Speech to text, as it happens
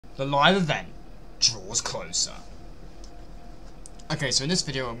the live event draws closer. Okay, so in this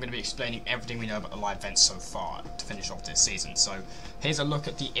video I'm going to be explaining everything we know about the live event so far to finish off this season. So here's a look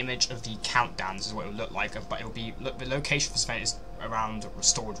at the image of the countdown. This is what it will look like, but it will be the location for this event is around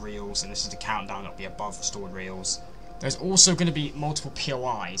restored reels, and this is the countdown. It'll be above restored reels. There's also going to be multiple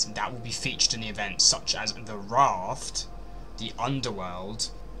POIs that will be featured in the event, such as the raft, the underworld,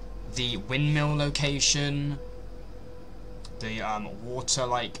 the windmill location, the water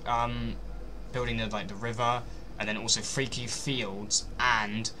building the river, and then also Freaky Fields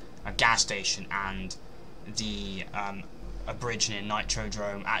and a gas station and the a bridge near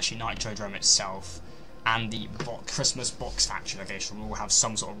Nitrodrome, actually Nitrodrome itself, and the Christmas box factory location will all have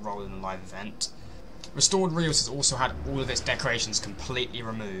some sort of role in the live event. Restored Reels has also had all of its decorations completely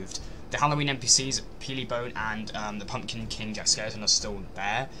removed. The Halloween NPCs, Peelybone and the Pumpkin King Jack Skeleton are still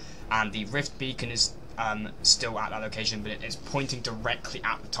there, and the Rift Beacon is still at that location, but it's pointing directly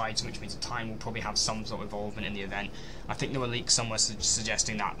at the Titan, which means the Titan will probably have some sort of involvement in the event. I think there were leaks somewhere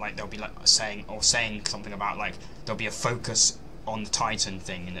suggesting that they'll be saying something about there'll be a focus on the Titan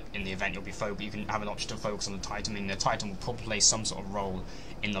thing in the event. You can have an option to focus on the Titan, meaning the Titan will probably play some sort of role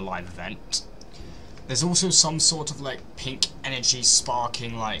in the live event. There's also some sort of pink energy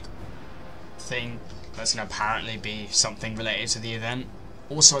sparking thing that's going to apparently be something related to the event.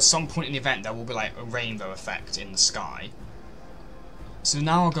 Also, at some point in the event, there will be a rainbow effect in the sky. So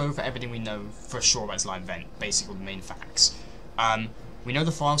now I'll go over everything we know for sure about this live event, basically the main facts. We know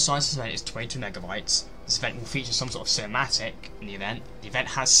the file size of this event is 22 megabytes. This event will feature some sort of cinematic in the event. The event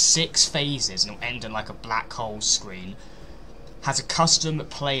has 6 phases and it'll end in a black hole screen. Has a custom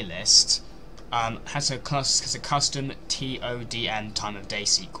playlist. Has a custom TODM time of day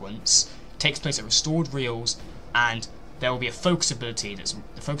sequence. Takes place at restored reels, and there will be a focus ability.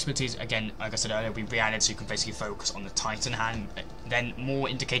 The focus abilities, again, like I said earlier, will be re-added so you can basically focus on the Titan hand. Then more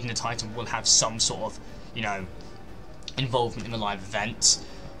indicating the Titan will have some sort of, involvement in the live event.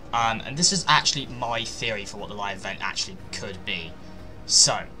 And this is actually my theory for what the live event actually could be.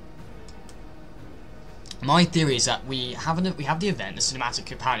 So, my theory is that we have the event, the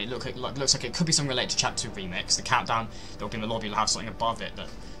cinematic. Apparently, looks like it could be something related to Chapter 2 Remix. The countdown that will be in the lobby will have something above it that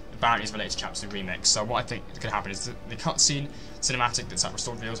apparently is related to Chapter 2 Remix. So what I think could happen is the cutscene cinematic that's at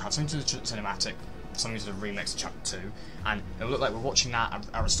restored reels will have something to the cinematic, something to the remix of Chapter 2, and it will look like we're watching that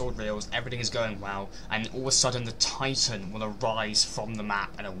at restored reels. Everything is going well, and all of a sudden the Titan will arise from the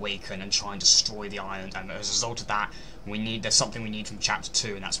map and awaken and try and destroy the island. And as a result of that, there's something we need from Chapter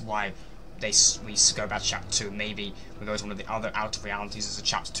 2, and that's why we go back to Chapter 2. Maybe we go to one of the other out of realities as a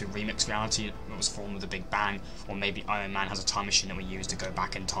Chapter 2 remix reality that was formed with the Big Bang, or maybe Iron Man has a time machine that we use to go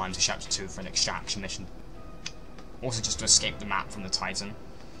back in time to Chapter 2 for an extraction mission. Also just to escape the map from the Titan.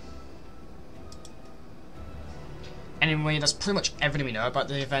 Anyway, that's pretty much everything we know about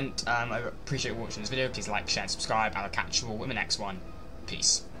the event. I appreciate you watching this video. Please like, share, and subscribe, and I'll catch you all in the next one.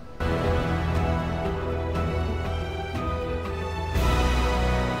 Peace.